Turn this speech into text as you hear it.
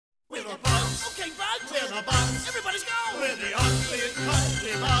the bugs. Okay, bugs. We're the bugs. Everybody's go. We're the ugly,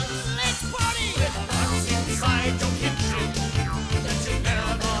 cuddly bugs. Let's party. We're the bugs inside your kitchen that you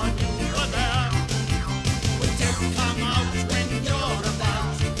never knew were there. We don't come out when you're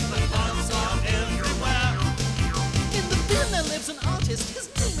about, but bugs are everywhere. In the bin there lives an artist,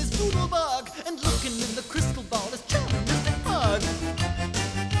 his name is Doodlebug, and looking in the crystal ball is charming Mr. Bug.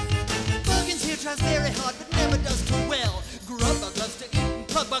 Buggins here tries very hard, but never does too well. Grubbug loves to eat, and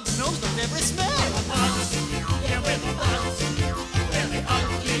Plugbug's nose knows every smell. We're the bugs, yeah, we're the bugs. We're the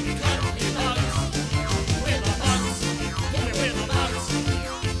ugly, cuddly bugs. We're the bugs, yeah, we're the bugs.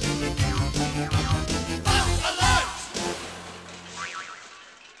 Bug alert!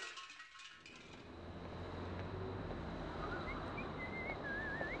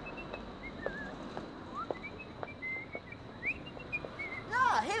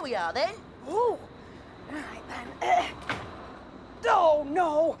 Ah, here we are then. Oh, right then. Oh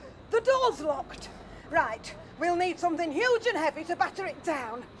no, the door's locked. Right, we'll need something huge and heavy to batter it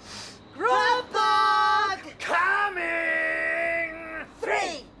down. Grubbug! Coming!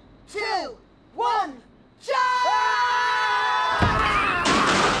 3, 2, 1, jump!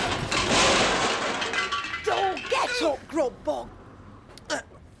 Oh, get up, Grubbug.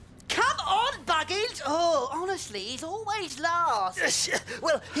 Come on, Buggins! Oh, honestly, he's always last.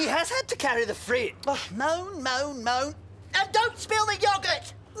 Well, he has had to carry the freight. Oh, moan, moan, moan. And don't spill the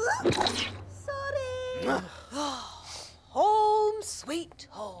yoghurt! Sorry. Home, sweet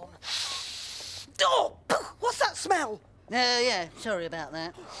home. Oh, what's that smell? Yeah, sorry about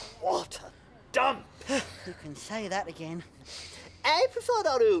that. What a dump. You can say that again. I preferred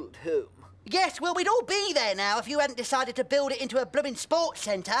our old home. Yes, well, we'd all be there now if you hadn't decided to build it into a blooming sports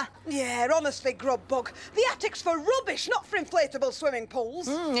centre. Yeah, honestly, Grubbug, the attic's for rubbish, not for inflatable swimming pools.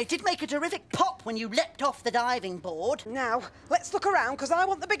 It did make a terrific pop when you leapt off the diving board. Now, let's look around, because I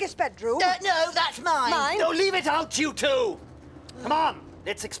want the biggest bedroom. No, that's mine. Mine? No, leave it out, you two. Come on,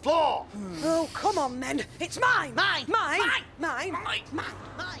 let's explore. Oh, come on, then. It's mine. Mine. Mine. Mine. Mine. Mine, mine,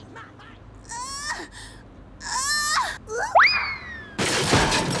 mine, mine.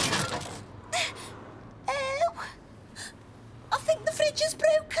 I think the fridge is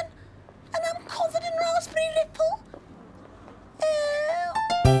broken and I'm covered in raspberry ripple.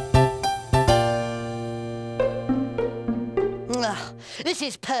 This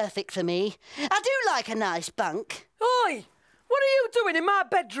is perfect for me. I do like a nice bunk. Oi, what are you doing in my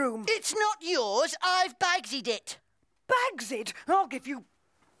bedroom? It's not yours. I've bagsied it. Bagsied? I'll give you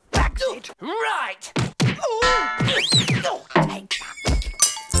bagsied. Right.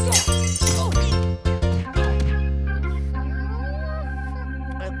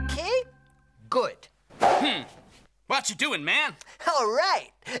 Okay. Good. What you doing, man? All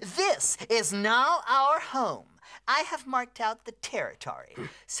right, this is now our home. I have marked out the territory,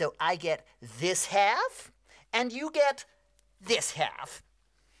 so I get this half, and you get this half.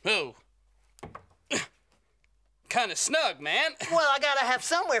 Oh. Kind of snug, man. Well, I gotta have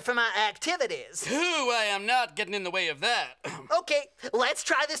somewhere for my activities. Ooh, I am not getting in the way of that. Okay, let's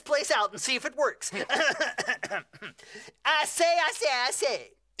try this place out and see if it works. I say.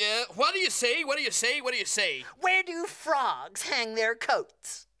 What do you say? What do you say? What do you say? Where do frogs hang their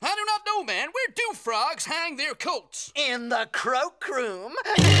coats? I do not know, man. Where do frogs hang their coats? In the croak room.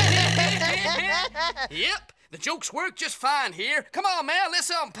 Yep, the jokes work just fine here. Come on, man,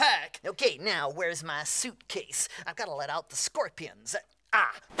 let's unpack. Okay, now where's my suitcase? I've got to let out the scorpions. Oh.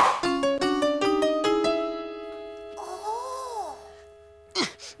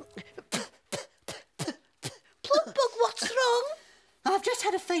 Plugbug, what's wrong? I've just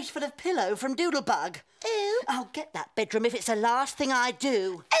had a face full of pillow from Doodlebug. Oh. I'll get that bedroom if it's the last thing I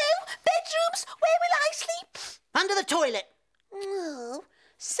do. Oh, bedrooms, where will I sleep? Under the toilet. Oh,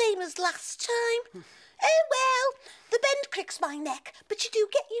 same as last time. Oh, well, the bend cricks my neck, but you do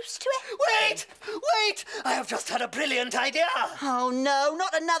get used to it. Wait! I have just had a brilliant idea. Oh, no,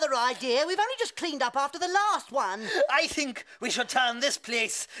 not another idea. We've only just cleaned up after the last one. I think we should turn this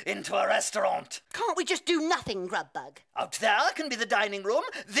place into a restaurant. Can't we just do nothing, Grubbug? Out there can be the dining room.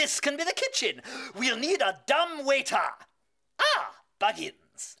 This can be the kitchen. We'll need a dumb waiter.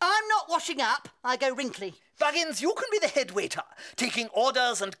 Buggins. I'm not washing up. I go wrinkly. Buggins, you can be the head waiter, taking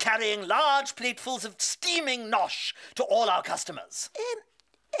orders and carrying large platefuls of steaming nosh to all our customers.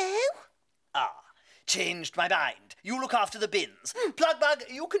 Changed my mind. You look after the bins. Plugbug,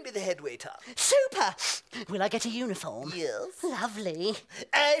 you can be the head waiter. Super! Will I get a uniform? Yes. Lovely.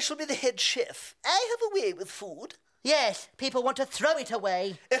 I shall be the head chef. I have a way with food. Yes, people want to throw it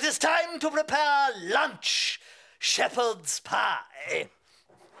away. It is time to prepare lunch. Shepherd's pie.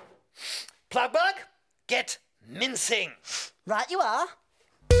 Plugbug, get mincing. Right you are.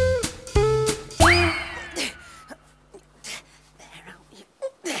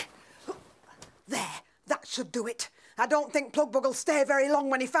 do it. I don't think Plugbug will stay very long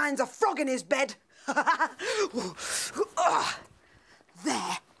when he finds a frog in his bed. There.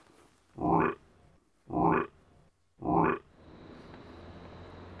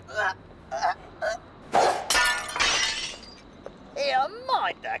 Here,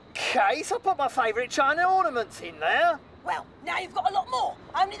 mind the case. I put my favourite China ornaments in there. Well, now you've got a lot more,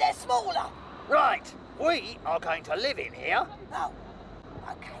 only they're smaller. Right, we are going to live in here. Oh,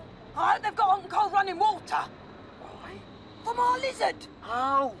 OK. I hope they've got hot and cold running water. Right. For my lizard.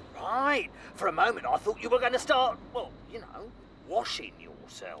 Oh, right. For a moment I thought you were going to start, well, you know, washing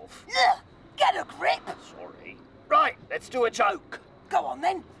yourself. Ugh, get a grip. Sorry. Right, let's do a joke. Go on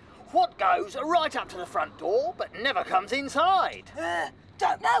then. What goes right up to the front door but never comes inside?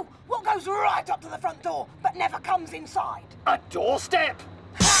 Don't know. What goes right up to the front door but never comes inside? A doorstep.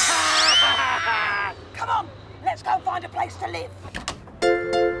 Come on, let's go find a place to live.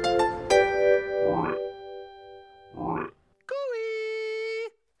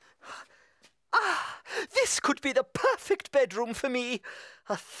 This could be the perfect bedroom for me.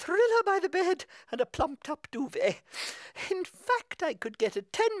 A thriller by the bed and a plumped-up duvet. In fact, I could get a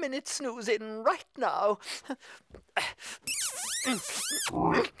 10-minute snooze in right now.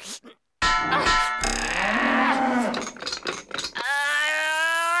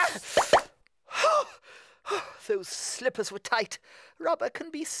 Those slippers were tight. Rubber can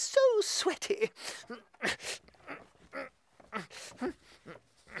be so sweaty.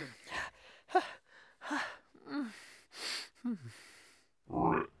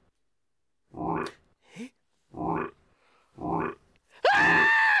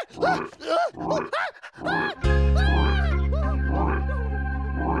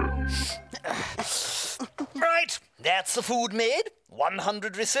 Right, that's the food made.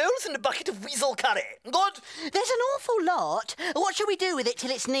 100 rissoles and a bucket of weasel curry. Good. There's an awful lot. What shall we do with it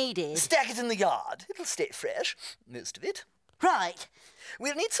till it's needed? Stack it in the yard. It'll stay fresh, most of it. Right.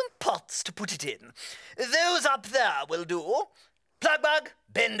 We'll need some pots to put it in. Those up there will do. Plugbug,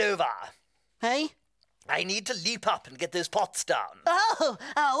 bend over. Hey? I need to leap up and get those pots down. Oh,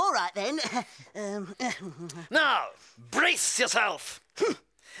 all right then. Now, brace yourself.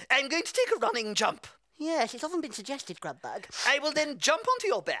 I'm going to take a running jump. Yes, it's often been suggested, Grubbug. I will then jump onto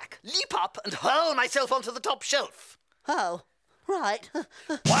your back, leap up and hurl myself onto the top shelf. Oh, right. 1,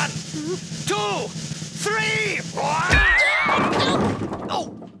 2, 3!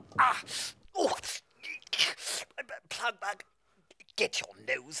 Oh! Plugbug, get your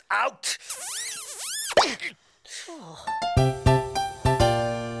nose out.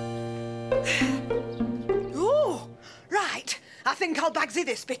 Oh, right. I think I'll bagsy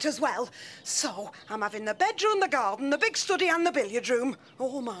this bit as well. So, I'm having the bedroom, the garden, the big study and the billiard room.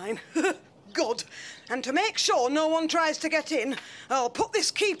 All mine. Good. And to make sure no one tries to get in, I'll put this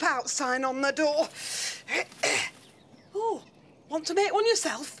keep out sign on the door. Oh, want to make one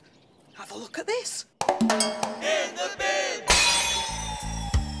yourself? Have a look at this. In the bin!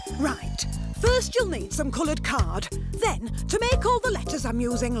 Right. First you'll need some coloured card. Then, to make all the letters I'm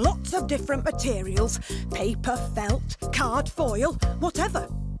using lots of different materials. Paper, felt, card, foil, whatever.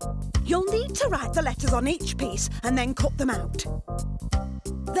 You'll need to write the letters on each piece and then cut them out.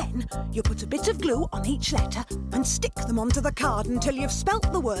 Then, you put a bit of glue on each letter and stick them onto the card until you've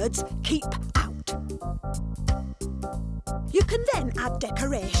spelt the words keep out. You can then add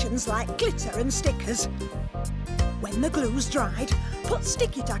decorations like glitter and stickers. When the glue's dried, put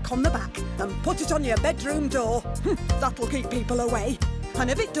sticky tack on the back and put it on your bedroom door. That'll keep people away. And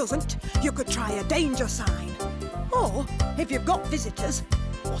if it doesn't, you could try a danger sign. Or, if you've got visitors,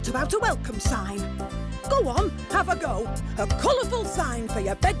 what about a welcome sign? Go on, have a go. A colourful sign for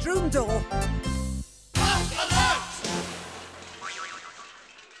your bedroom door.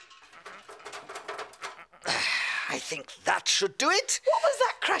 I think that should do it. What was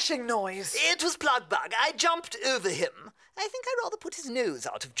that crashing noise? It was Plugbug. I jumped over him. I think I'd rather put his nose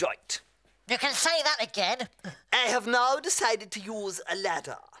out of joint. You can say that again. I have now decided to use a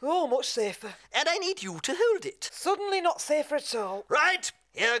ladder. Oh, much safer. And I need you to hold it. Suddenly not safer at all. Right,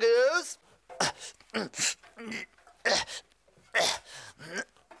 here goes.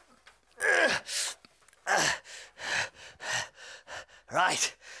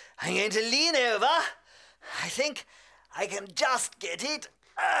 Right, I'm going to lean over. I think I can just get it.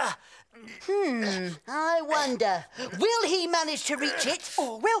 I wonder, will he manage to reach it?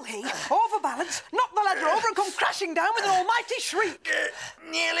 Or will he, overbalance, knock the ladder over and come crashing down with an almighty shriek?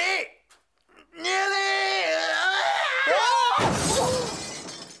 Nearly.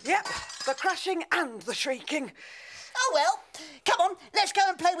 Yep, the crashing and the shrieking. Oh well, come on, let's go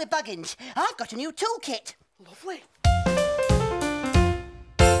and play with Buggins. I've got a new toolkit. Lovely.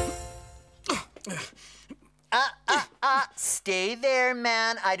 Stay there,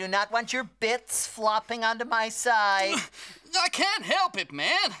 man. I do not want your bits flopping onto my side. I can't help it,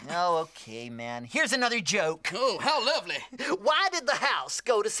 man. Oh, okay, man. Here's another joke. Oh, how lovely. Why did the house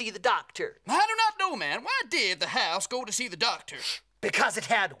go to see the doctor? I do not know, man. Why did the house go to see the doctor? Because it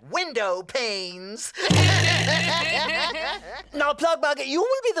had window panes. Now, Plugbug, you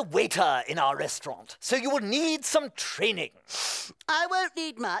will be the waiter in our restaurant, so you will need some training. I won't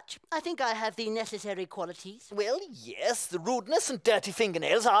need much. I think I have the necessary qualities. Well, yes, the rudeness and dirty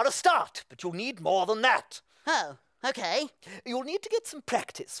fingernails are a start, but you'll need more than that. Oh, okay. You'll need to get some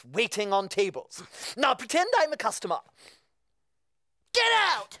practice waiting on tables. Now, pretend I'm a customer. Get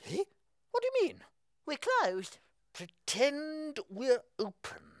out! Eh? What do you mean? We're closed. Pretend we're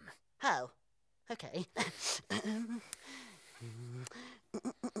open. Oh, okay.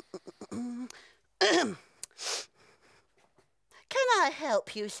 Can I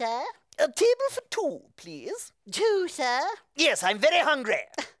help you, sir? A table for two, please. 2, sir. Yes, I'm very hungry.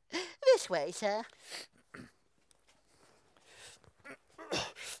 This way, sir.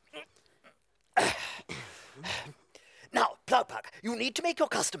 Now, Plugbug, you need to make your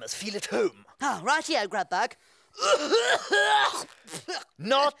customers feel at home. Oh, rightio, Grubbug.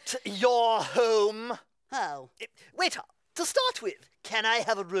 Not your home. Oh. Waiter, to start with, can I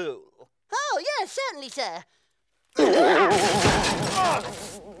have a roll? Oh, yes, certainly, sir.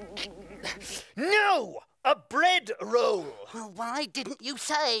 No! A bread roll! Well, why didn't you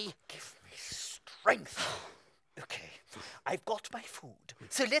say? Give me strength. Okay, I've got my food,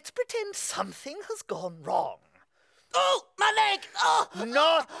 so let's pretend something has gone wrong. Oh, my leg! Oh!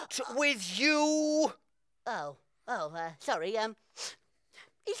 Not with you! Sorry,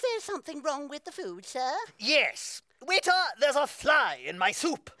 is there something wrong with the food, sir? Yes. Waiter, there's a fly in my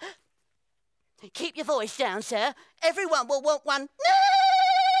soup. Keep your voice down, sir. Everyone will want one.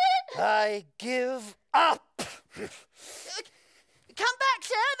 I give up. Come back,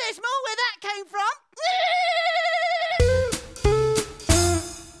 sir. There's more where that came from.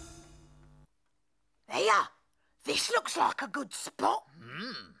 Here, this looks like a good spot.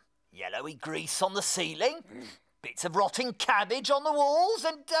 Yellowy grease on the ceiling, bits of rotting cabbage on the walls,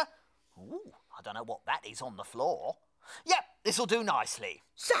 and, I don't know what that is on the floor. Yep, this'll do nicely.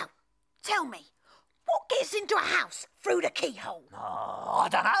 So, tell me, what gets into a house through the keyhole? I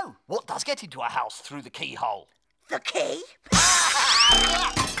don't know. What does get into a house through the keyhole? The key?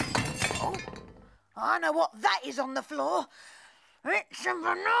 Oh, I know what that is on the floor. It's a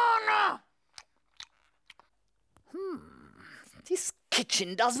banana. This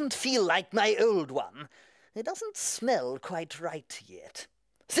kitchen doesn't feel like my old one. It doesn't smell quite right yet.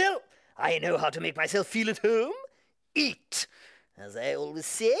 Still, I know how to make myself feel at home. Eat. As I always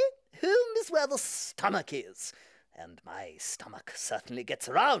say, home is where the stomach is. And my stomach certainly gets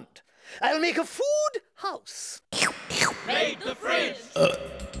around. I'll make a food house. Raid the fridge!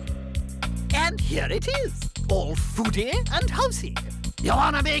 And here it is, all foodie and housey. You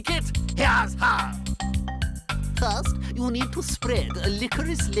wanna make it? Here's how. First, you need to spread a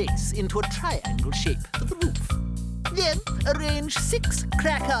licorice lace into a triangle shape for the roof. Then, arrange 6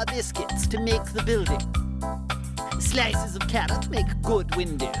 cracker biscuits to make the building. Slices of carrot make good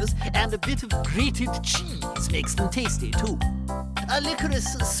windows, and a bit of grated cheese makes them tasty too. A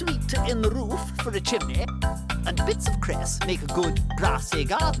licorice sweet in the roof for a chimney, and bits of cress make a good grassy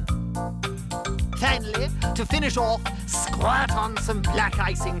garden. Finally, to finish off, squirt on some black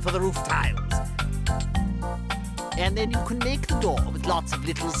icing for the roof tiles. And then you can make the door with lots of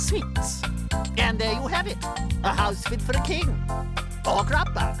little sweets. And there you have it, a house fit for a king, or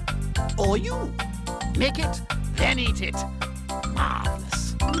Grubbug, or you. Make it, then eat it.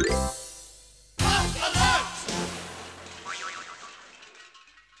 Marvellous.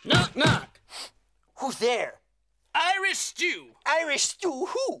 Knock, knock. Who's there? Irish stew. Irish stew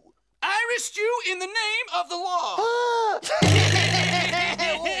who? Irish stew in the name of the law.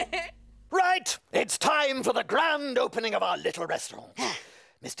 Right, it's time for the grand opening of our little restaurant.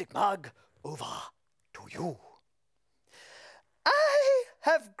 Mystic Mug, over to you. I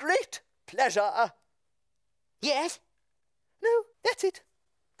have great pleasure. Yes? No, that's it.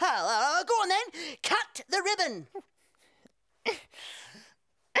 Oh, go on then. Cut the ribbon.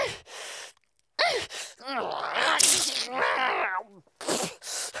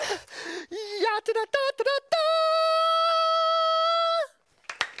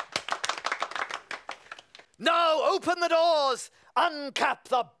 Now open the doors, uncap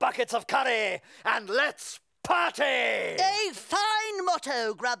the buckets of curry, and let's party! A fine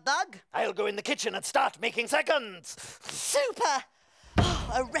motto, Grubbug. I'll go in the kitchen and start making seconds. Super. Oh,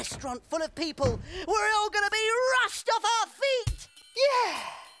 a restaurant full of people. We're all going to be rushed off our feet. Yeah.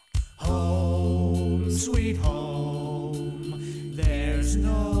 Home sweet home. There's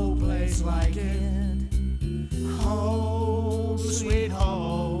no place like it. Home, sweet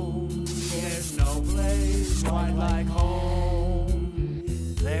home. There's no place quite like home.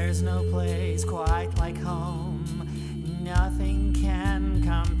 There's no place quite like home. Nothing can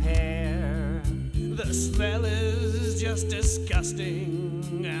compare. The smell is just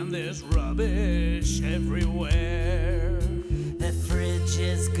disgusting, and there's rubbish everywhere. The fridge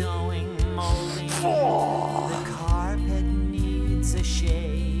is going moldy. The carpet needs a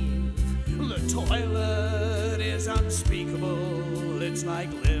shave. The toilet is unspeakable. It's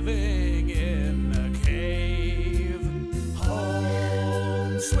like living in a cave.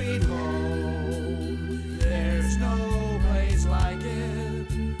 Home, sweet home. There's no place like it.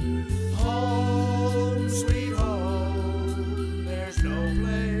 Home, sweet home. There's no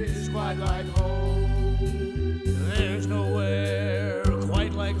place quite like home. There's nowhere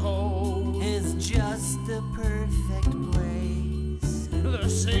quite like home. It's just the perfect place. The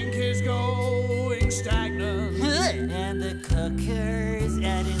sink is going stagnant. And the cooker's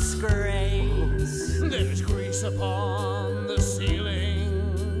a disgrace. There's grease upon the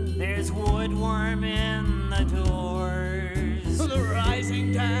ceiling. There's woodworm in the doors. The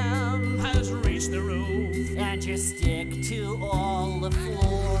rising damp has reached the roof. And you stick to all the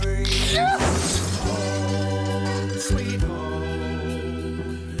floors. Home, sweet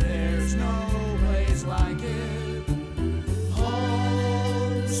home. There's no place like it.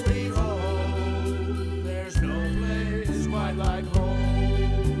 Home, sweet home. There's no place quite like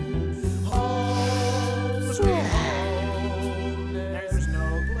home. Home, sweet home. There's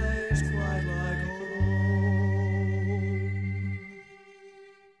no place quite like home.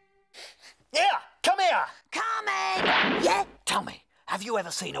 Here, come here. Coming! Yeah? Tell me, have you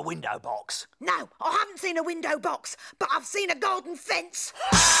ever seen a window box? No, I haven't seen a window box, but I've seen a garden fence.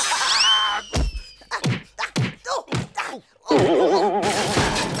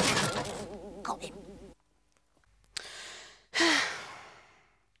 Got him.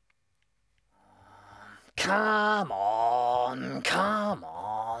 Come on, come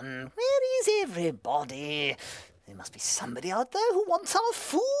on. Where is everybody? There must be somebody out there who wants our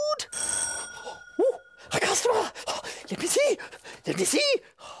food. Oh, a customer. Let me see. Let me see.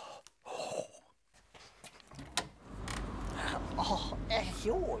 Oh,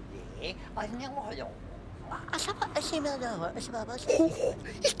 you're there. I know. Oh,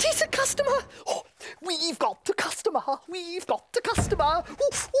 it is a customer. Oh, we've got a customer. We've got a customer.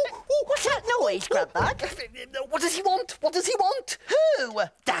 What's that noise, Grubbag? What does he want? What does he want? Who?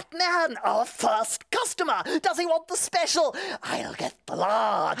 That man, our first customer. Does he want the special? I'll get the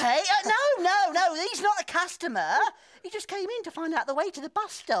lard. Hey, no, he's not a customer. He just came in to find out the way to the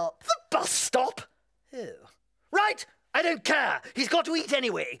bus stop. The bus stop? Oh. Right, I don't care. He's got to eat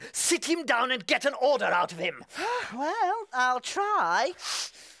anyway. Sit him down and get an order out of him. Well, I'll try.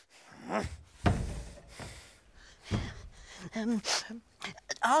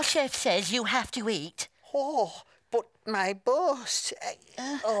 Our chef says you have to eat. Oh, but my boss...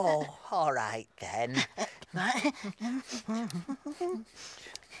 oh, all right then.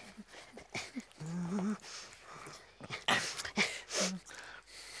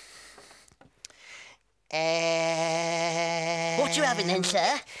 What you having then,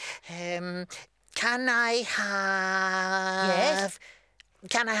 sir? Can I have... Yes?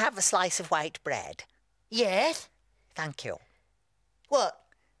 Can I have a slice of white bread? Yes? Thank you. What?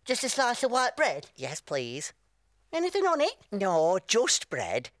 Just a slice of white bread? Yes, please. Anything on it? No, just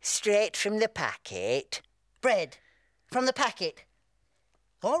bread, straight from the packet. Bread. From the packet.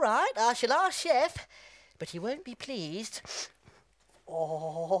 All right, I shall ask chef, but he won't be pleased.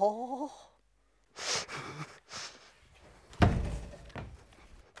 Oh...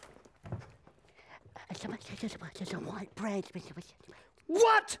 Some white bread.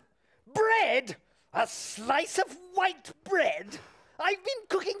 What? Bread? A slice of white bread? I've been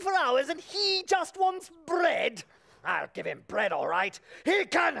cooking for hours and he just wants bread. I'll give him bread, all right. He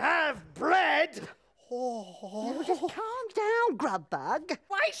can have bread. Oh. Just calm down, Grubbag.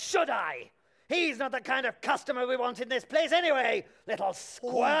 Why should I? He's not the kind of customer we want in this place anyway, little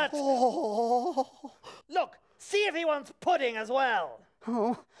squirt. Oh. Look, see if he wants pudding as well.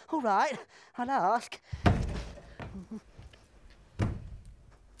 Oh, all right, I'll ask.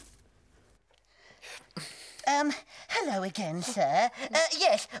 Hello again, sir.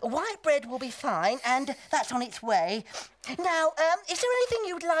 Yes, white bread will be fine, and that's on its way. Now, is there anything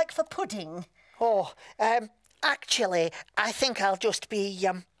you'd like for pudding? Oh, actually, I think I'll just be,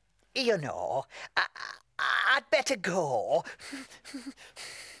 you know, I'd better go.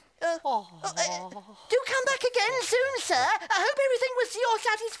 Do come back again soon, sir. I hope everything was to your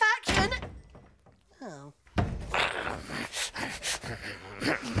satisfaction. Oh.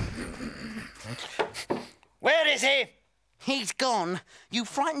 Where is he? He's gone. You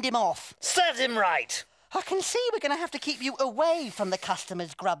frightened him off. Serves him right. I can see we're going to have to keep you away from the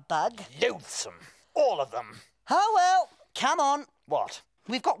customers' grub bug. Loathsome. All of them. Oh, well, come on. What?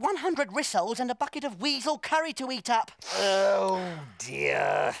 We've got 100 rissoles and a bucket of weasel curry to eat up. Oh,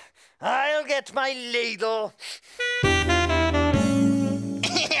 dear. I'll get my ladle.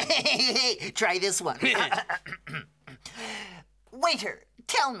 Try this one. Waiter,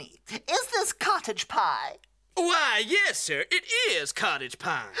 tell me, is this cottage pie? Why, yes, sir, it is cottage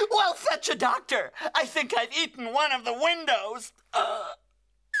pie. Well, fetch a doctor. I think I've eaten one of the windows.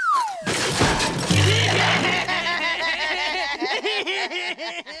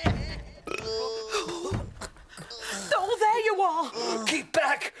 Oh, there you are. Keep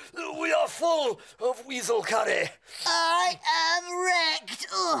back. We are full of weasel curry. I am wrecked.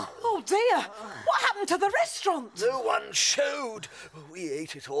 Ugh. Oh, dear. What happened to the restaurant? No one showed. We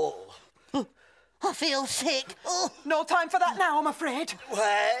ate it all. I feel sick. Ugh. No time for that now, I'm afraid.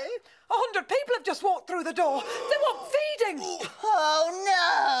 Why? 100 people have just walked through the door. They want feeding. Oh,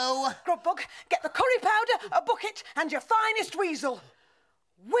 no. Grubbug, get the curry powder, a bucket, and your finest weasel.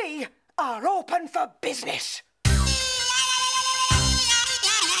 We are open for business.